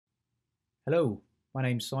Hello, my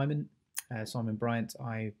name's Simon, Simon Bryant.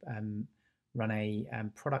 I run a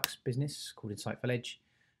products business called Insightful Edge.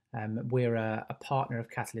 We're a partner of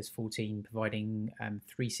Catalyst 14, providing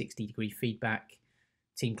 360-degree feedback,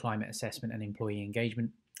 team climate assessment, and employee engagement.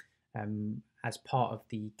 As part of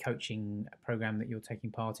the coaching program that you're taking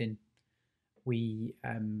part in, we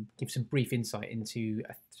give some brief insight into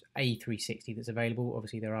a 360 that's available.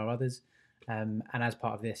 Obviously, there are others. And as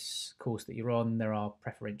part of this course that you're on, there are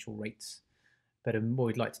preferential rates. But what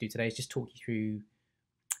we'd like to do today is just talk you through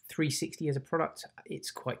 360 as a product. It's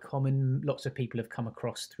quite common. Lots of people have come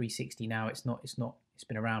across 360 now. It's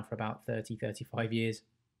been around for about 30, 35 years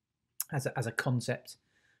as a concept.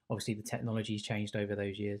 Obviously, the technology's changed over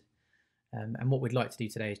those years. And what we'd like to do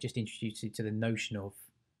today is just introduce you to the notion of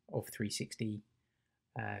 360.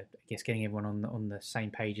 I guess getting everyone on the same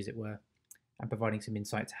page, as it were, and providing some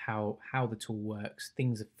insight to how the tool works,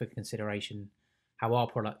 things for consideration, how our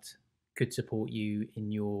product could support you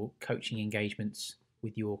in your coaching engagements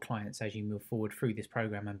with your clients as you move forward through this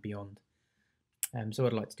program and beyond. So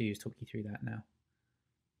what I'd like to do is talk you through that now.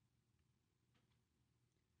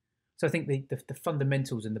 So I think the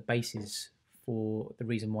fundamentals and the basis for the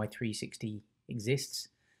reason why 360 exists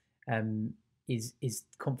is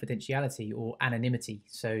confidentiality or anonymity.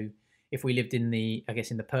 So if we lived in the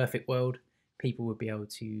perfect world, people would be able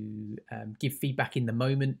to give feedback in the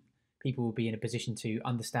moment. People will be in a position to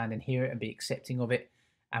understand and hear it and be accepting of it,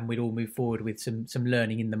 and we'd all move forward with some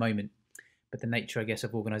learning in the moment. But the nature, I guess,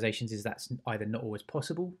 of organisations is that's either not always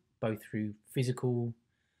possible, both through physical,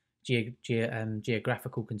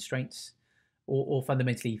 geographical constraints, or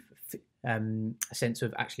fundamentally a sense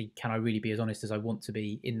of actually, can I really be as honest as I want to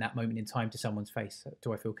be in that moment in time to someone's face?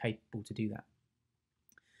 Do I feel capable to do that?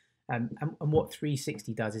 And what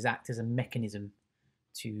 360 does is act as a mechanism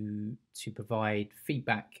to provide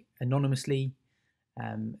feedback anonymously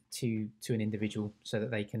to an individual, so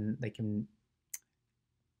that they can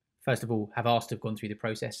first of all have asked to have gone through the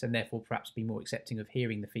process and therefore perhaps be more accepting of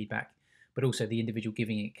hearing the feedback, but also the individual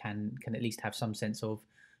giving it can at least have some sense of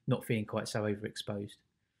not feeling quite so overexposed.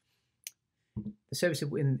 The service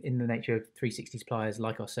in the nature of 360 suppliers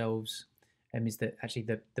like ourselves is that actually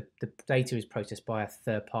the data is processed by a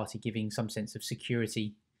third party, giving some sense of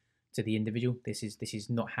security to the individual. This is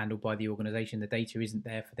not handled by the organisation. The data isn't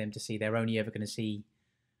there for them to see. They're only ever going to see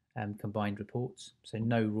combined reports. So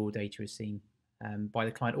no raw data is seen by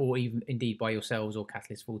the client, or even indeed by yourselves or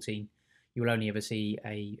Catalyst 14. You will only ever see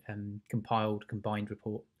a compiled combined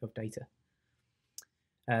report of data.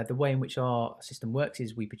 The way in which our system works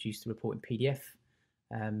is we produce the report in PDF.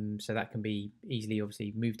 So that can be easily,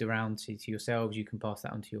 obviously, moved around to yourselves. You can pass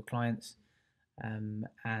that on to your clients, and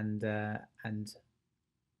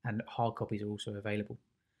hard copies are also available.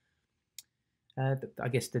 I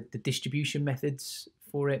guess the distribution methods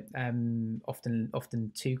for it,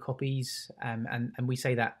 often 2 copies, and we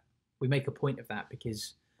say that we make a point of that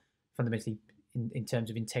because fundamentally in terms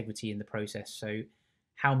of integrity in the process. So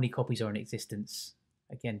how many copies are in existence?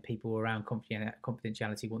 Again, people around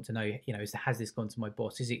confidentiality want to know, has this gone to my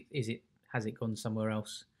boss? Has it gone somewhere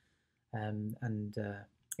else? And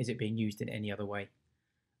is it being used in any other way?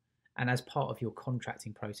 And as part of your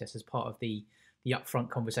contracting process, as part of the upfront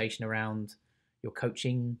conversation around your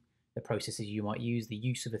coaching, the processes you might use, the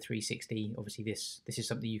use of a 360, obviously this is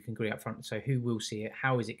something you can agree up front. So who will see it?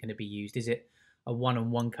 How is it going to be used? Is it a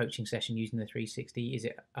one-on-one coaching session using the 360? Is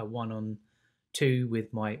it a one-on-two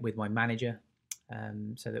with my manager,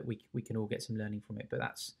 so that we can all get some learning from it? But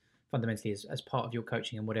that's fundamentally as part of your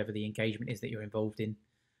coaching, and whatever the engagement is that you're involved in,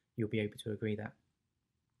 you'll be able to agree that.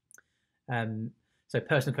 So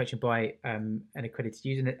personal coaching by an accredited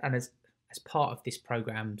user, and as part of this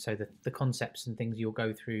program, so the concepts and things you'll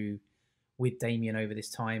go through with Damien over this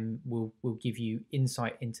time will give you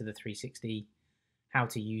insight into the 360, how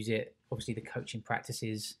to use it, obviously the coaching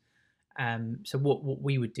practices. So what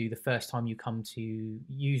we would do the first time you come to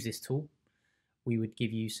use this tool, we would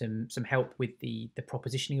give you some help with the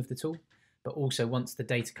propositioning of the tool, but also once the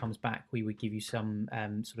data comes back, we would give you some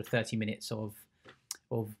sort of 30 minutes of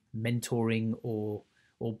mentoring or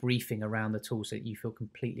briefing around the tool, so that you feel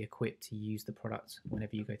completely equipped to use the product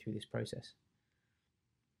whenever you go through this process.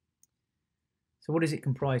 So what is it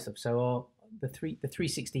comprised of? So the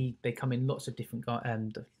 360, they come in lots of different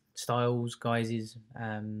styles, guises,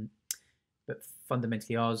 but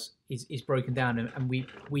fundamentally ours is broken down, and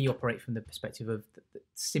we operate from the perspective of the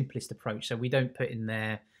simplest approach. So we don't put in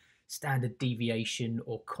there standard deviation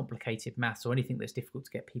or complicated maths or anything that's difficult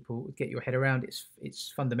to get your head around.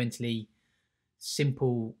 It's fundamentally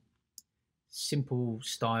simple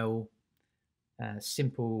style,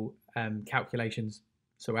 simple calculations,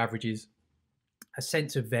 so averages, a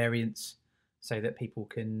sense of variance, so that people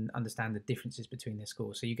can understand the differences between their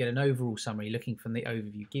scores. So you get an overall summary looking from the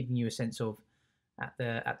overview, giving you a sense of at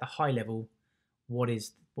the high level what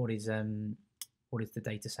is the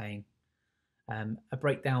data saying. A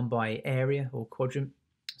breakdown by area or quadrant,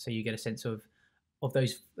 so you get a sense of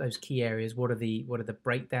those key areas. What are the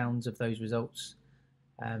breakdowns of those results?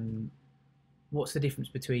 What's the difference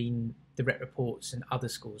between direct reports and other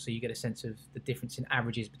scores? So you get a sense of the difference in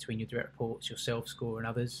averages between your direct reports, your self score, and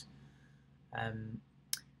others.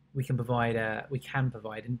 We can provide,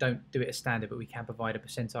 and don't do it as standard, but we can provide a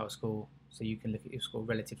percentile score, so you can look at your score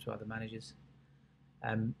relative to other managers.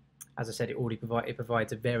 As I said, it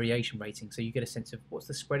provides a variation rating, so you get a sense of what's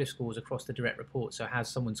the spread of scores across the direct report. So has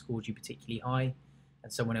someone scored you particularly high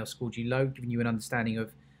and someone else scored you low, giving you an understanding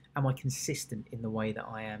of, am I consistent in the way that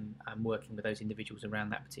I am working with those individuals around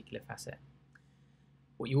that particular facet?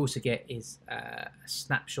 What you also get is a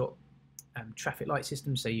snapshot traffic light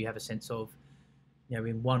system, so you have a sense of,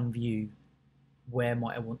 in one view, where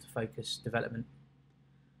might I want to focus development?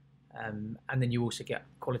 And then you also get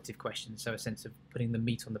qualitative questions, so a sense of putting the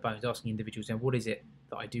meat on the bones, asking individuals, what is it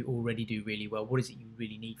that I already do really well? What is it you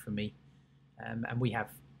really need from me? And we have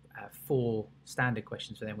 4 standard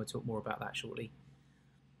questions for them. We'll talk more about that shortly.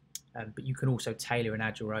 But you can also tailor and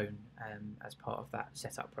add your own as part of that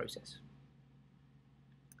setup process.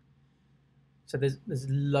 So there's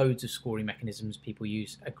loads of scoring mechanisms people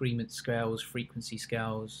use: agreement scales, frequency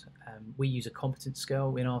scales. We use a competence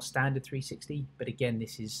scale in our standard 360, but again,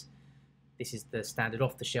 this is the standard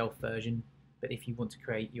off-the-shelf version. But if you want to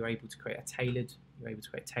create, you're able to create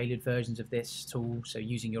tailored versions of this tool. So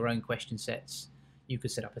using your own question sets, you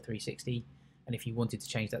could set up a 360. And if you wanted to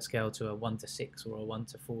change that scale to a 1 to 6 or a 1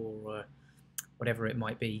 to 4 or whatever it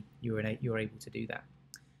might be, you're able to do that.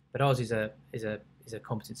 But ours is a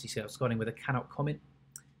competency scale starting with a cannot comment,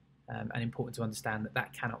 and important to understand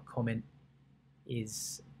that cannot comment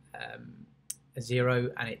is a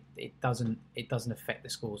 0, and it doesn't affect the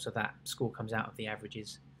score, so that score comes out of the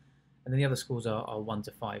averages. And then the other scores are 1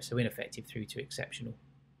 to 5, so ineffective through to exceptional.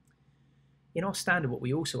 In our standard, what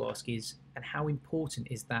we also ask is, and how important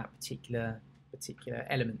is that particular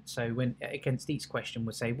element? So when against each question,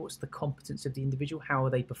 we'll say, what's the competence of the individual? How are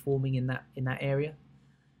they performing in that area?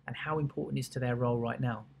 And how important is to their role right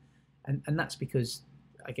now? And that's because,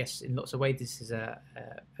 I guess, in lots of ways, this is a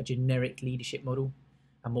generic leadership model.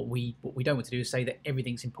 And what we don't want to do is say that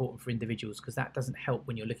everything's important for individuals, because that doesn't help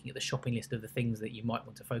when you're looking at the shopping list of the things that you might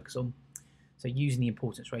want to focus on. So using the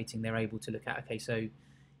importance rating, they're able to look at, okay, so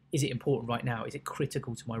is it important right now? Is it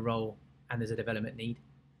critical to my role and there's a development need?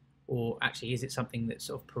 Or actually, is it something that's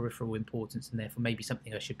of peripheral importance and therefore maybe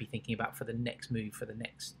something I should be thinking about for the next move, for the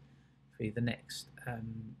next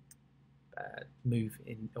move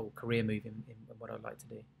in, or career move in what I'd like to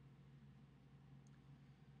do?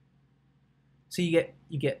 So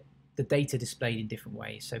you get the data displayed in different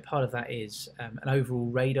ways. So part of that is an overall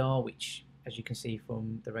radar, which, as you can see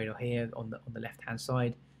from the radar here on the left hand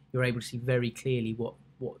side, you're able to see very clearly what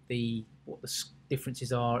the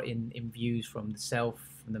differences are in views from the self,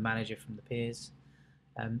 from the manager, from the peers.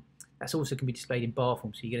 That's also can be displayed in bar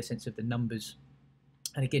form, so you get a sense of the numbers.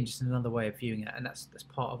 And again, just another way of viewing it, and that's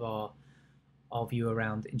part of our view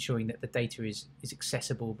around ensuring that the data is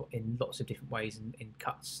accessible in lots of different ways, in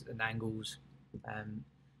cuts and angles,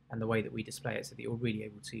 and the way that we display it, so that you're really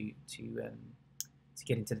able to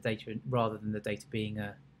get into the data rather than the data being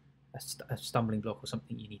a stumbling block or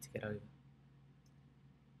something you need to get over.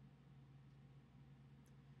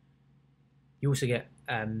 You also get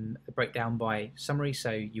a breakdown by summary,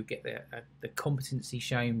 so you get the competency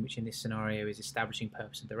shown, which in this scenario is establishing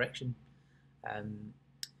purpose and direction, and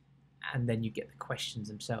then you get the questions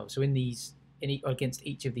themselves. So against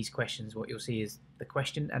each of these questions, what you'll see is the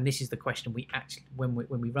question, and this is the question we actually, when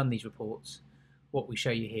we run these reports, what we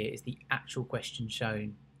show you here is the actual question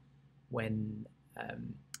shown when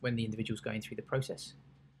the individual's going through the process.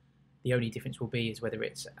 The only difference will be is whether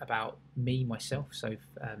it's about me, myself, so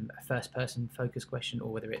a first-person focus question,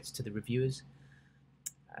 or whether it's to the reviewers.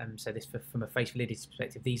 So this, from a face validity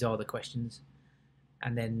perspective, these are the questions.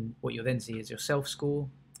 And then what you'll then see is your self-score,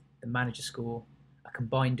 the manager score, a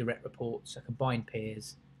combined direct reports, a combined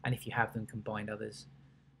peers, and if you have them, combined others.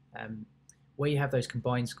 Where you have those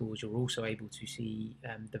combined scores, you're also able to see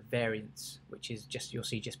the variance, which is you'll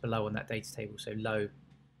see just below on that data table, so low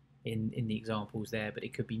in the examples there, but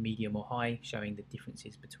it could be medium or high, showing the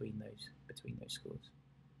differences between those scores.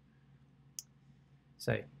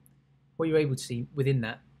 So what you're able to see within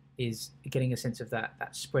that is getting a sense of that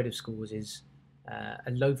spread of scores is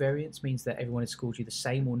a low variance means that everyone has scored you the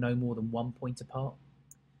same or no more than 1 point apart.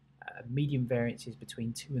 Medium variance is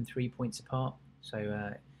between 2 and 3 points apart.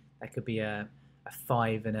 So That could be a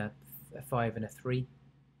 5 and a 5 and a 3,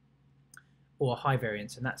 or a high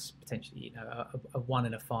variance, and that's potentially a 1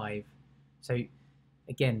 and a 5. So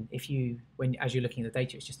again, if you as you're looking at the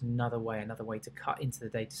data, it's just another way to cut into the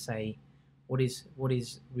data to say what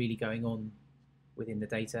is really going on within the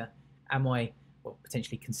data. Am I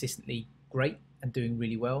potentially consistently great and doing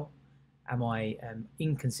really well? Am I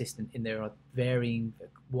inconsistent in there are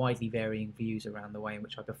widely varying views around the way in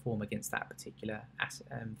which I perform against that particular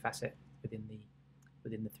facet within the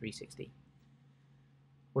 360?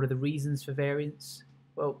 What are the reasons for variance?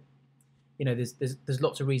 Well, there's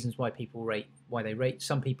lots of reasons why people rate.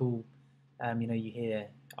 Some people, you hear,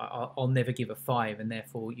 I'll never give a 5, and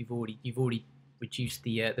therefore you've already reduced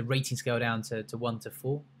the rating scale down to 1 to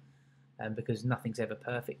 4, because nothing's ever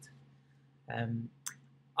perfect.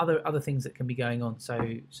 Other things that can be going on.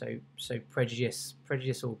 So prejudice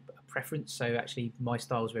or preference. So actually, my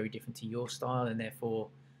style is very different to your style, and therefore,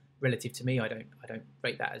 relative to me, I don't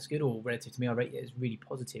rate that as good, or relative to me, I rate it as really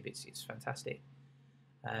positive. It's fantastic.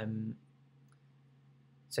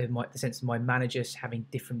 So the sense of my managers having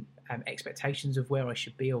different expectations of where I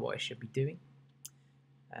should be or what I should be doing.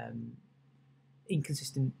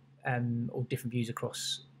 Inconsistent or different views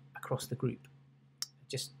across the group.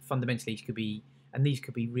 Just fundamentally could be, and these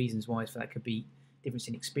could be reasons why for that, could be difference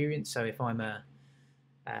in experience. So if I'm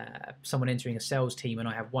someone entering a sales team and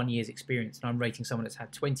I have 1 year's experience and I'm rating someone that's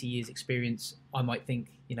had 20 years experience, I might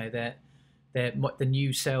think, they're the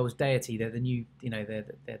new sales deity. They're the new,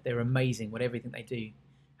 they're amazing, everything they do.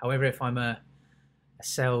 However, if I'm a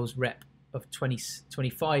sales rep of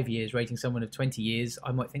 25 years rating someone of 20 years,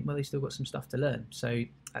 I might think, well, they've still got some stuff to learn. So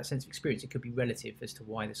that sense of experience, it could be relative as to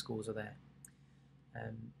why the scores are there.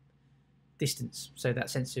 Distance, so that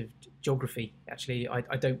sense of geography. Actually,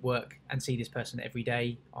 I don't work and see this person every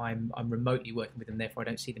day. I'm remotely working with them, therefore I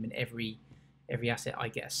don't see them in every asset. I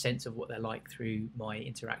get a sense of what they're like through my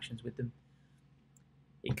interactions with them.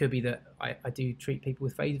 It could be that I do treat people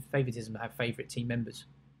with favoritism. I have favorite team members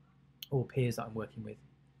or peers that I'm working with.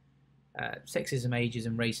 Sexism,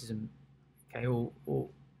 ageism, racism, okay,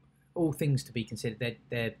 all things to be considered.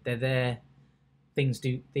 They're there. Things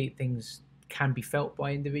can be felt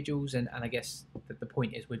by individuals, and I guess that the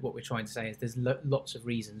point is, with what we're trying to say, is there's lots of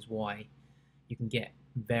reasons why you can get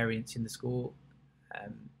variance in the score,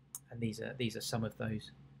 and these are some of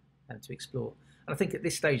those to explore. And I think at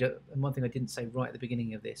this stage, and one thing I didn't say right at the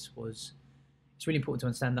beginning of this was, it's really important to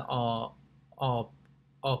understand that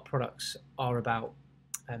our products are about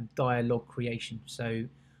dialogue creation. So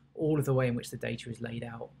all of the way in which the data is laid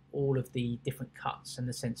out, all of the different cuts and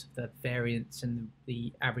the sense of the variance and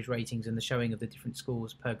the average ratings and the showing of the different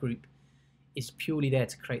scores per group is purely there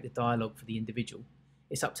to create the dialogue for the individual.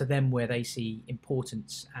 It's up to them where they see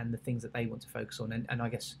importance and the things that they want to focus on. And I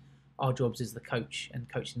guess our jobs as the coach and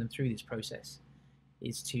coaching them through this process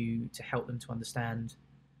is to help them to understand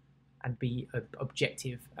and be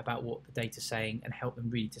objective about what the data's saying, and help them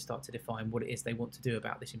really to start to define what it is they want to do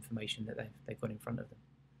about this information that they've got in front of them.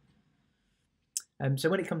 So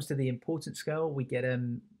when it comes to the importance scale, we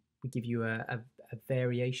give you a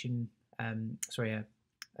variation, a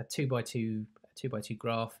 2x2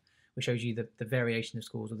 graph, which shows you the variation of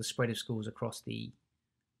scores, or the spread of scores across the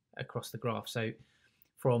graph. So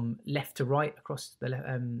from left to right across that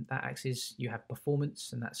axis, you have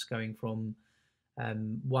performance, and that's going from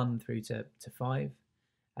 1 through to 5,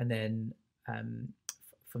 and then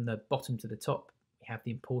from the bottom to the top, we have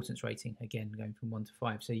the importance rating, again going from 1 to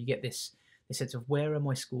 5. So you get this sense of where am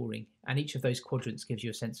I scoring, and each of those quadrants gives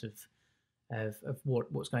you a sense of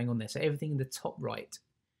what's going on there. So everything in the top right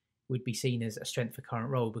would be seen as a strength for current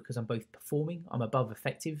role, because I'm both performing, I'm above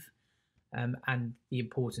effective, and the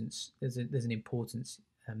importance, there's an importance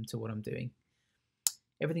to what I'm doing.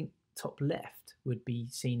 Everything top left would be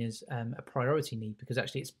seen as a priority need, because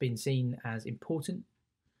actually it's been seen as important,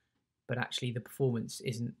 but actually the performance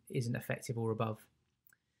isn't effective or above.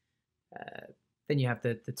 Then you have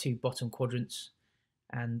the two bottom quadrants,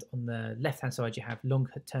 and on the left hand side you have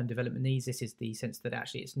long-term development needs. This is the sense that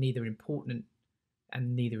actually it's neither important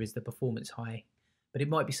and neither is the performance high. But it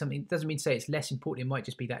might be something, it doesn't mean to say it's less important. It might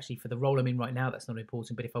just be that actually for the role I'm in right now, that's not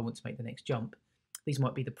important, but if I want to make the next jump, these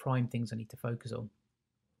might be the prime things I need to focus on.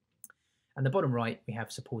 And the bottom right, we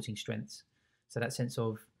have supporting strengths. So that sense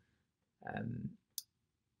of,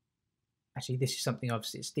 actually this is something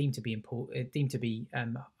it's deemed to be important, deemed to be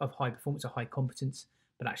of high performance or high competence,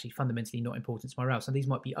 but actually fundamentally not important to morale. So these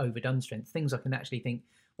might be overdone strengths, things I can actually think,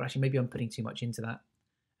 well, actually maybe I'm putting too much into that,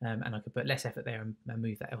 and I could put less effort there and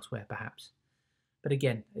move that elsewhere perhaps. But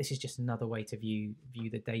again, this is just another way to view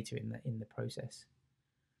the data in the process.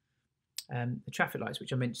 The traffic lights,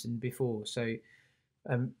 which I mentioned before. So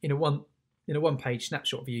In a one page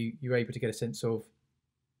snapshot view, you're able to get a sense of,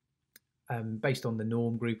 based on the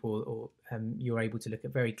norm group, or you're able to look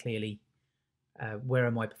at very clearly, where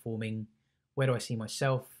am I performing, where do I see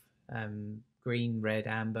myself, green, red,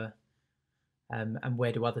 amber, and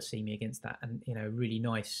where do others see me against that? And a really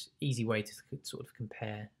nice, easy way to sort of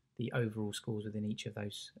compare the overall scores within each of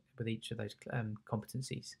those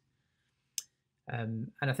competencies.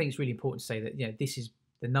 And I think it's really important to say that this is,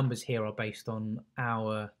 the numbers here are based on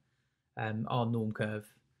our norm curve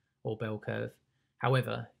or bell curve.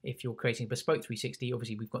 However, if you're creating a bespoke 360,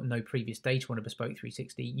 obviously we've got no previous data on a bespoke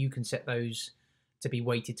 360. You can set those to be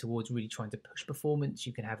weighted towards really trying to push performance.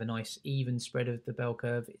 You can have a nice even spread of the bell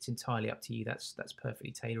curve. It's entirely up to you. That's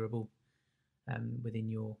perfectly tailorable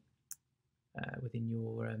within your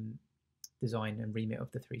design and remit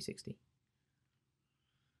of the 360.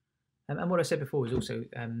 And what I said before was also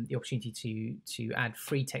the opportunity to add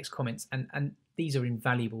free text comments, and these are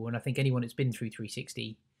invaluable. And I think anyone that's been through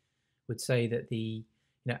 360 would say that the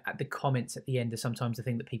comments at the end are sometimes the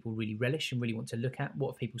thing that people really relish and really want to look at.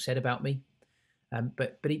 What have people said about me?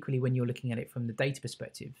 But equally, when you're looking at it from the data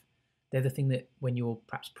perspective, they're the thing that, when you're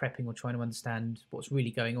perhaps prepping or trying to understand what's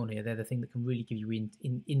really going on here, they're the thing that can really give you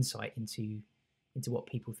insight into what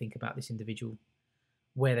people think about this individual,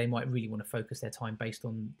 where they might really want to focus their time based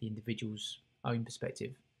on the individual's own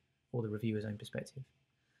perspective or the reviewer's own perspective.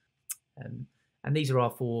 And these are our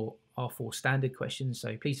four standard questions.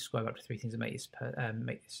 So please describe up to 3 things that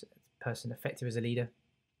make this person effective as a leader.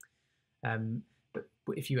 But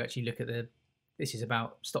if you actually look at this is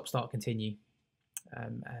about stop, start, continue,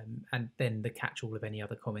 and then the catch-all of any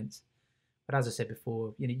other comments. But as I said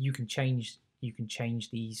before, you can change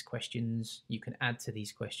these questions. You can add to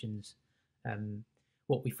these questions.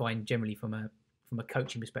 What we find generally from a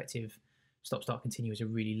coaching perspective, stop, start, continue is a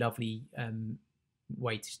really lovely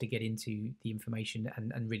way to get into the information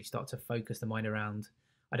and really start to focus the mind around,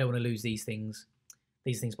 I don't want to lose these things,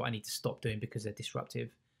 but I need to stop doing because they're disruptive.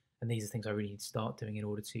 And these are things I really need to start doing in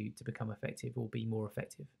order to become effective or be more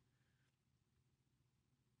effective.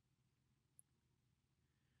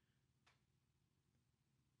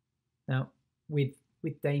 Now, with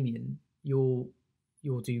Damien, you'll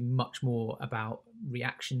do much more about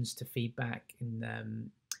reactions to feedback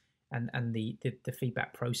and the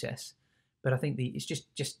feedback process. But I think it's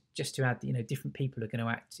just to add, different people are going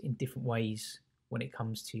to act in different ways when it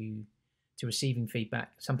comes to receiving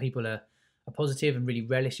feedback. Some people are positive and really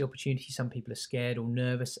relish the opportunity. Some people are scared or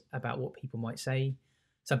nervous about what people might say.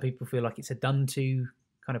 Some people feel like it's a done to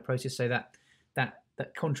kind of process. So that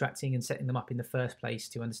contracting and setting them up in the first place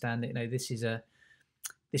to understand that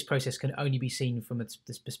this process can only be seen from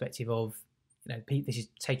this perspective of this is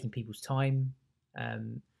taking people's time,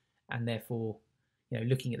 and therefore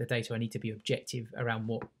looking at the data, I need to be objective around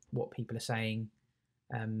what people are saying,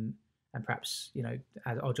 and perhaps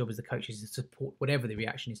our job as the coaches is to support whatever the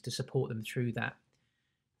reaction is, to support them through that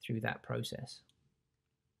process.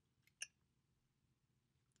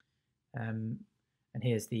 And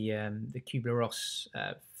here's the Kubler-Ross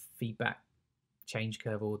feedback change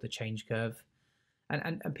curve, or the change curve,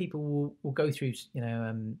 and people will go through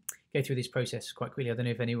this process quite quickly. I don't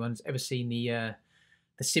know if anyone's ever seen the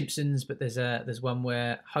Simpsons, but there's one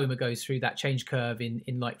where Homer goes through that change curve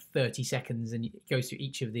in like 30 seconds, and it goes through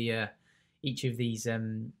each of these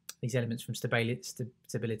elements from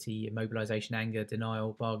stability, immobilization, anger,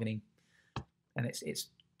 denial, bargaining, and it's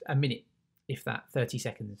a minute, if that, 30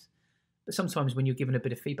 seconds. But sometimes when you're given a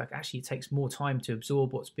bit of feedback, actually it takes more time to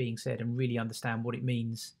absorb what's being said and really understand what it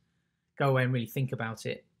means. Go away and really think about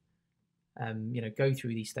it. Go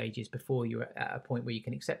through these stages before you're at a point where you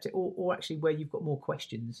can accept it, or actually where you've got more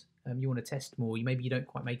questions. You want to test more. Maybe you don't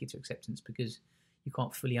quite make it to acceptance because you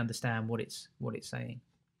can't fully understand what it's saying.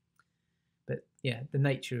 But yeah, the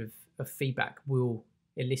nature of feedback will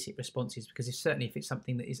elicit responses, because if it's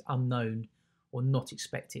something that is unknown or not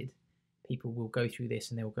expected, people will go through this,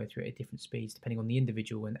 and they will go through it at different speeds depending on the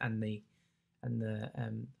individual and the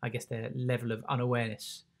I guess their level of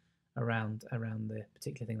unawareness around the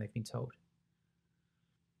particular thing they've been told.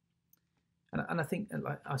 And I think,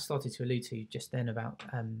 like I started to allude to just then, about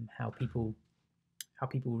how people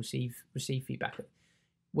receive feedback.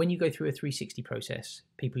 When you go through a 360 process,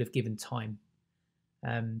 people have given time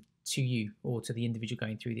to you or to the individual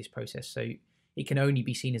going through this process. So it can only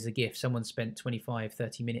be seen as a gift. Someone spent 25,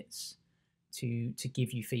 30 minutes to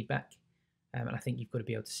give you feedback. And I think you've got to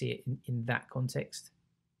be able to see it in that context.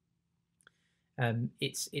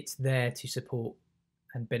 It's there to support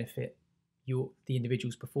and benefit the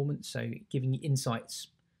individual's performance. So giving you insights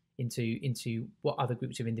into what other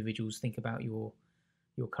groups of individuals think about your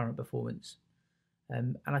current performance.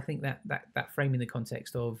 And I think that framing the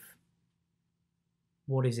context of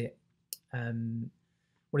what is it, you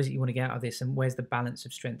want to get out of this, and where's the balance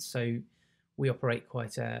of strengths. So we operate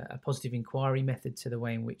quite a positive inquiry method to the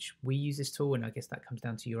way in which we use this tool, and I guess that comes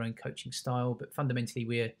down to your own coaching style. But fundamentally,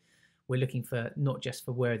 we're looking for not just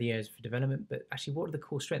for where are the areas for development, but actually what are the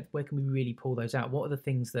core strengths? Where can we really pull those out? What are the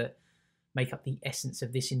things that make up the essence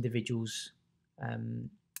of this individual's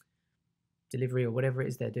delivery or whatever it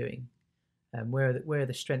is they're doing? Where are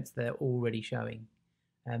the strengths they're already showing?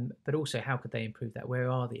 But also, how could they improve that? Where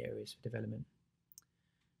are the areas for development?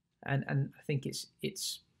 And I think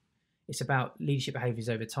it's about leadership behaviours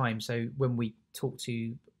over time. So when we talk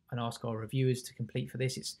to and ask our reviewers to complete for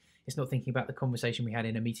this, it's not thinking about the conversation we had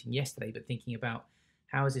in a meeting yesterday, but thinking about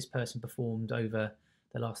how has this person performed over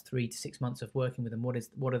the last 3 to 6 months of working with them. What is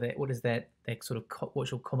their sort of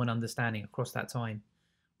what's your common understanding across that time,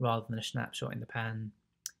 rather than a snapshot in the pan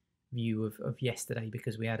view of yesterday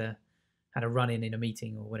because we had a run in a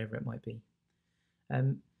meeting or whatever it might be.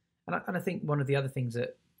 And I think one of the other things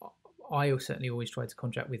that I certainly always try to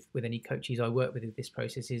contract with any coaches I work with in this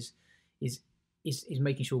process is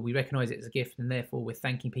making sure we recognise it as a gift, and therefore we're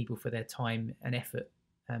thanking people for their time and effort.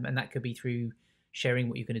 And that could be through sharing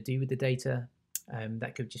what you're going to do with the data.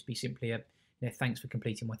 That could just be simply thanks for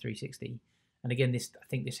completing my 360. And again, I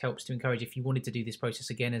think this helps to encourage, if you wanted to do this process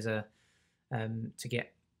again as to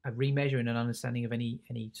get a remeasure and an understanding of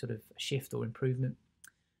any sort of shift or improvement.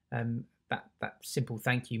 That simple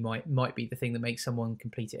thank you might be the thing that makes someone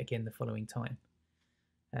complete it again the following time.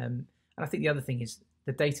 And I think the other thing is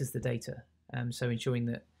the data's the data. So ensuring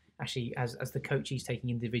that actually, as the coaches taking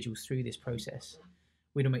individuals through this process,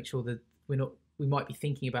 we don't make sure that we might be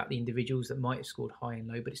thinking about the individuals that might have scored high and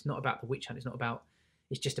low, but it's not about the witch hunt.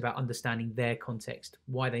 It's just about understanding their context,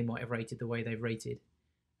 why they might have rated the way they've rated,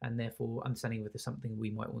 and therefore understanding whether there's something we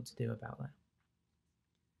might want to do about that.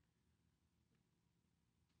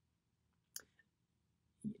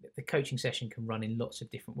 The coaching session can run in lots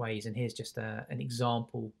of different ways, and here's just an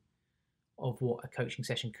example of what a coaching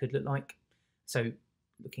session could look like. So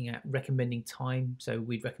looking at recommending time, so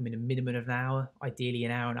we'd recommend a minimum of an hour, ideally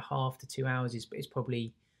an hour and a half to 2 hours is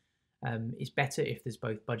probably is better if there's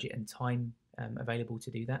both budget and time available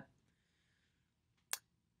to do that.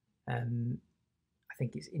 I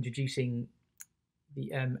think it's introducing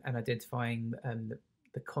the and identifying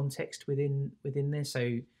the context within this.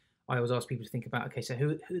 So I always ask people to think about, okay, so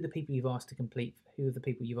who are the people you've asked to complete? Who are the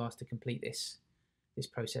people you've asked to complete this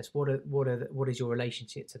process? What is your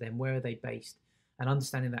relationship to them? Where are they based? And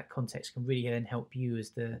understanding that context can really then help you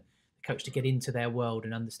as the coach to get into their world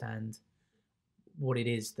and understand what it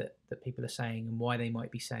is that people are saying and why they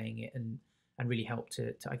might be saying it, and really help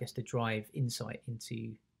to I guess to drive insight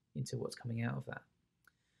into what's coming out of that.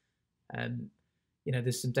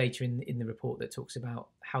 There's some data in the report that talks about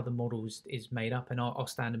how the model is made up, and our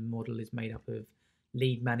standard model is made up of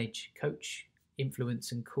lead, manage, coach,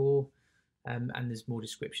 influence, and core. And there's more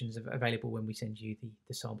descriptions available when we send you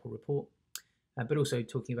the sample report. But also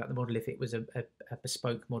talking about the model if it was a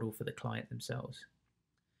bespoke model for the client themselves.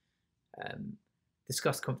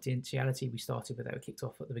 Discussed confidentiality. We started with that. We kicked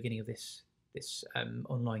off at the beginning of this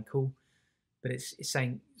online call, but it's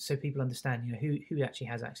saying so people understand who actually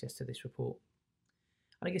has access to this report.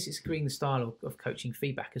 And I guess it's agreeing the style of coaching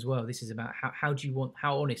feedback as well. This is about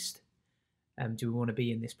how honest do we want to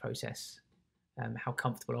be in this process? How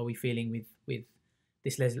comfortable are we feeling with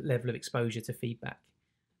this level of exposure to feedback?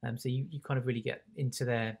 So you kind of really get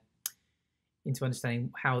into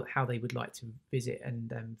understanding how they would like to visit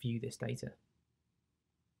and view this data.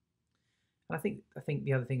 And I think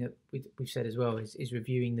the other thing that we've said as well is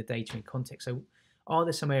reviewing the data in context. So are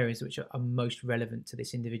there some areas which are most relevant to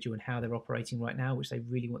this individual and how they're operating right now, which they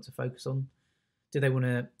really want to focus on? Do they want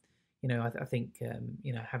to, I think,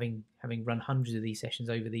 having run hundreds of these sessions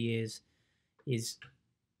over the years, is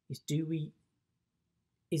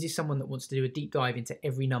this someone that wants to do a deep dive into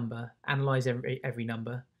every number, analyze every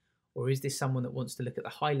number, or is this someone that wants to look at the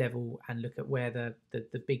high level and look at where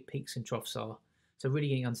the big peaks and troughs are? So really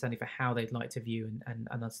getting understanding for how they'd like to view and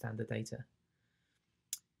understand the data.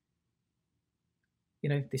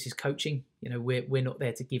 This is coaching. We're not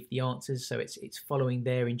there to give the answers, so it's following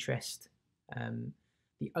their interest.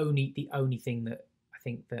 The only thing that I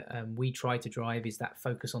think that we try to drive is that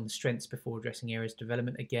focus on the strengths before addressing areas of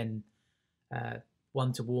development. Again,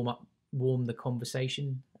 one to warm the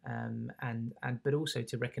conversation, but also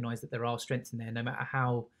to recognise that there are strengths in there, no matter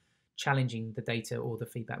how challenging the data or the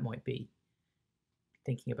feedback might be.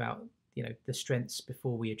 Thinking about the strengths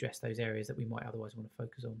before we address those areas that we might otherwise want to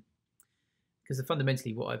focus on. Because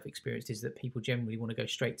fundamentally what I've experienced is that people generally want to go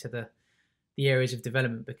straight to the areas of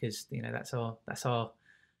development, because that's our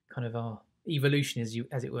kind of our evolution, as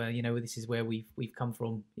it were. This is where we've come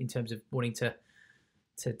from in terms of wanting to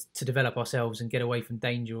develop ourselves and get away from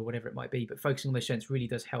danger or whatever it might be. But focusing on those strengths really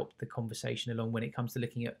does help the conversation along when it comes to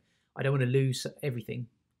looking at, I don't want to lose everything,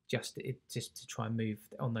 just to try and move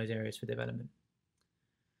on those areas for development.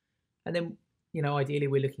 And then, ideally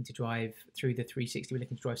we're looking to drive through the 360, we're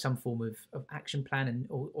looking to drive some form of action plan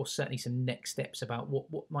or certainly some next steps about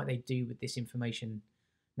what might they do with this information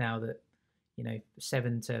now that,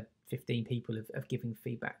 7 to 15 people have given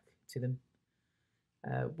feedback to them.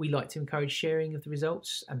 We like to encourage sharing of the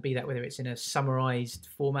results, and be that whether it's in a summarized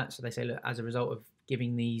format, so they say, look, as a result of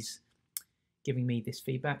giving me this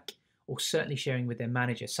feedback, or certainly sharing with their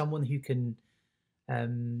manager, someone who can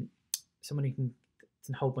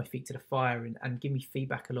hold my feet to the fire and give me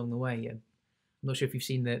feedback along the way. I'm not sure if you've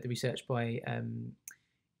seen the research by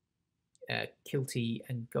Kilty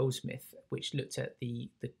and Goldsmith, which looked at the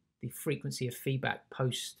frequency of feedback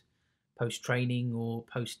post training or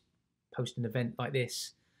post an event like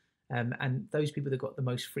this, and those people that got the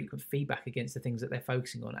most frequent feedback against the things that they're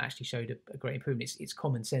focusing on actually showed a great improvement. It's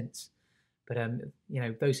common sense, but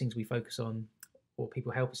those things we focus on, or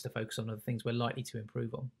people help us to focus on, are the things we're likely to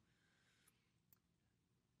improve on.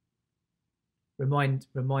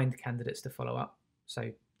 Remind candidates to follow up,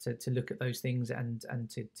 so to look at those things and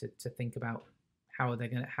to think about how are they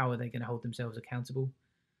going to hold themselves accountable.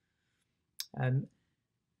 And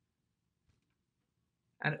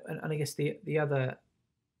I guess the other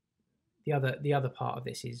part of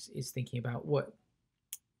this is thinking about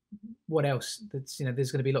what else. That's,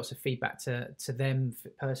 there's going to be lots of feedback to them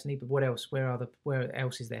personally, but what else? Where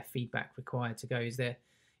else is there feedback required to go? Is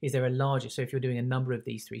there a larger? So if you're doing a number of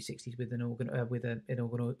these 360s within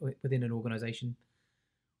an organisation,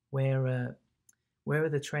 where are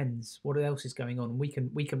the trends? What else is going on? We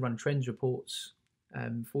can run trends reports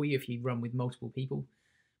for you if you run with multiple people.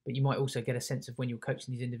 But you might also get a sense of, when you're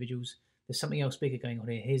coaching these individuals, there's something else bigger going on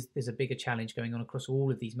here. There's a bigger challenge going on across all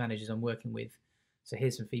of these managers I'm working with. So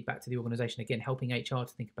here's some feedback to the organisation. Again, helping HR to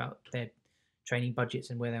think about their training budgets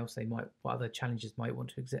and what other challenges might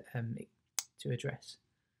want to address.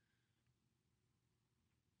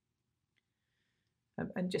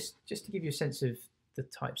 And just to give you a sense of the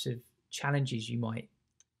types of challenges you might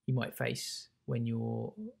face when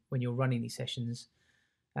you're running these sessions.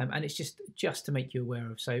 And it's just to make you aware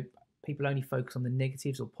of. So people only focus on the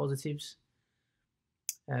negatives or positives.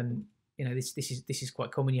 This is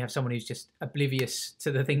quite common. You have someone who's just oblivious to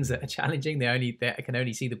the things that are challenging. They can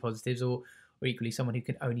only see the positives, or equally someone who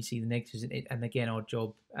can only see the negatives. And again, our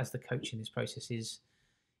job as the coach in this process is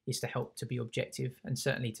to help to be objective, and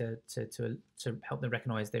certainly to help them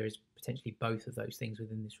recognise there is potentially both of those things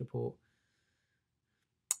within this report.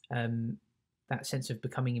 That sense of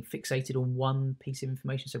becoming fixated on one piece of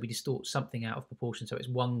information, so we distort something out of proportion. So it's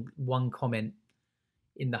one comment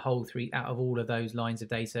in the whole out of all of those lines of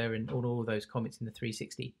data and all of those comments in the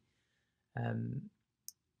 360,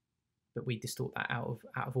 but we distort that out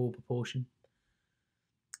of all proportion.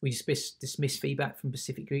 We dismiss feedback from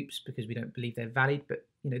specific groups because we don't believe they're valid. But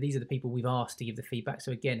these are the people we've asked to give the feedback.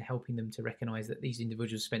 So again, helping them to recognise that these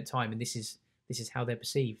individuals spent time, and this is how they're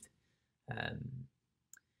perceived.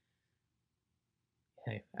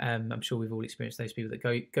 I'm sure we've all experienced those people that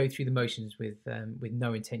go through the motions with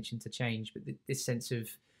no intention to change, but this sense of,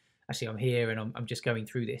 actually, I'm here and I'm just going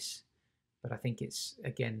through this. But I think it's,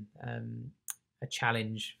 again, a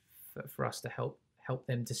challenge for us to help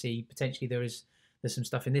them to see potentially there's some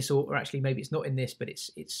stuff in this, or actually maybe it's not in this, but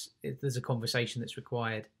there's a conversation that's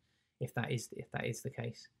required if that is the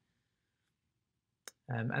case.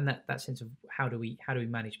 And that sense of how do we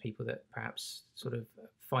manage people that perhaps sort of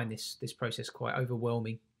find this process quite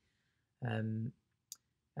overwhelming, and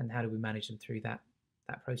how do we manage them through that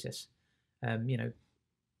process? I've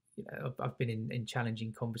been in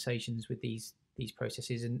challenging conversations with these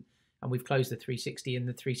processes, and we've closed the 360, and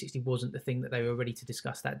the 360 wasn't the thing that they were ready to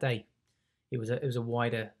discuss that day. It was a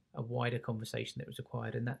wider conversation that was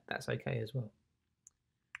required, and that's okay as well.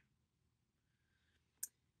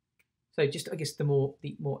 So just, I guess, the more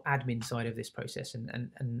admin side of this process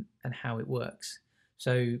and how it works.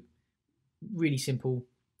 So really simple.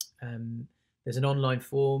 There's an online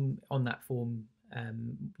form. On that form,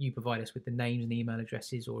 you provide us with the names and email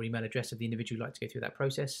addresses, or email address of the individual who'd like to go through that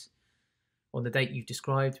process. On the date you've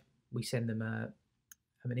described, we send them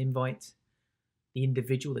an invite. The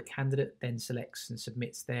individual, the candidate, then selects and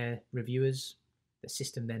submits their reviewers. The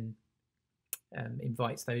system then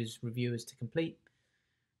invites those reviewers to complete.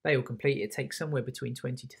 They all complete. It takes somewhere between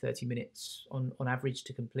 20 to 30 minutes on average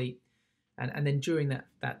to complete. And then during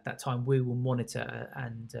that time, we will monitor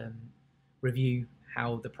and review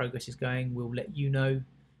how the progress is going. We'll let you know.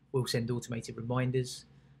 We'll send automated reminders.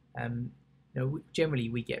 Generally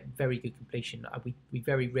we get very good completion. We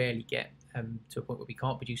very rarely get to a point where we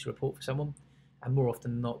can't produce a report for someone, and more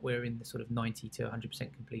often than not, we're in the sort of 90 to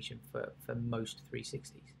 100% completion for most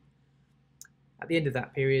 360s. At the end of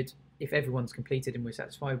that period, if everyone's completed and we're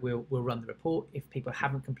satisfied, we'll run the report. If people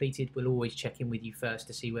haven't completed, we'll always check in with you first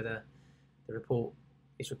to see whether the report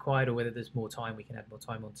is required or whether there's more time. We can add more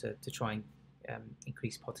time on to try and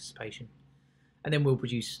increase participation. And then we'll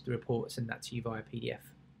produce the report, send that to you via PDF.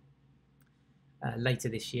 Later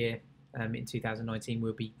this year, in 2019,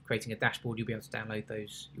 we'll be creating a dashboard. You'll be able to download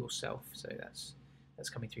those yourself. So that's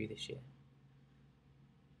coming through this year.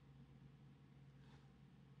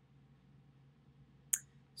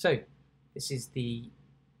 So this is the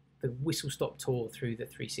whistle-stop tour through the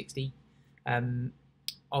 360.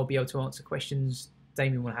 I'll be able to answer questions.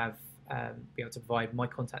 Damien will be able to provide my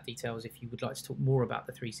contact details if you would like to talk more about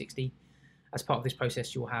the 360. As part of this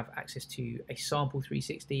process, you'll have access to a sample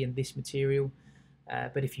 360 and this material.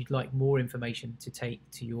 But if you'd like more information to take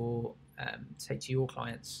to your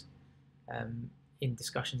clients in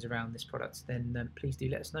discussions around this product, then please do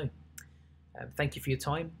let us know. Thank you for your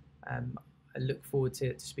time. I look forward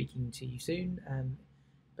to speaking to you soon.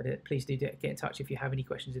 But please do get in touch if you have any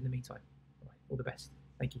questions in the meantime. All the best.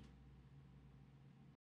 Thank you.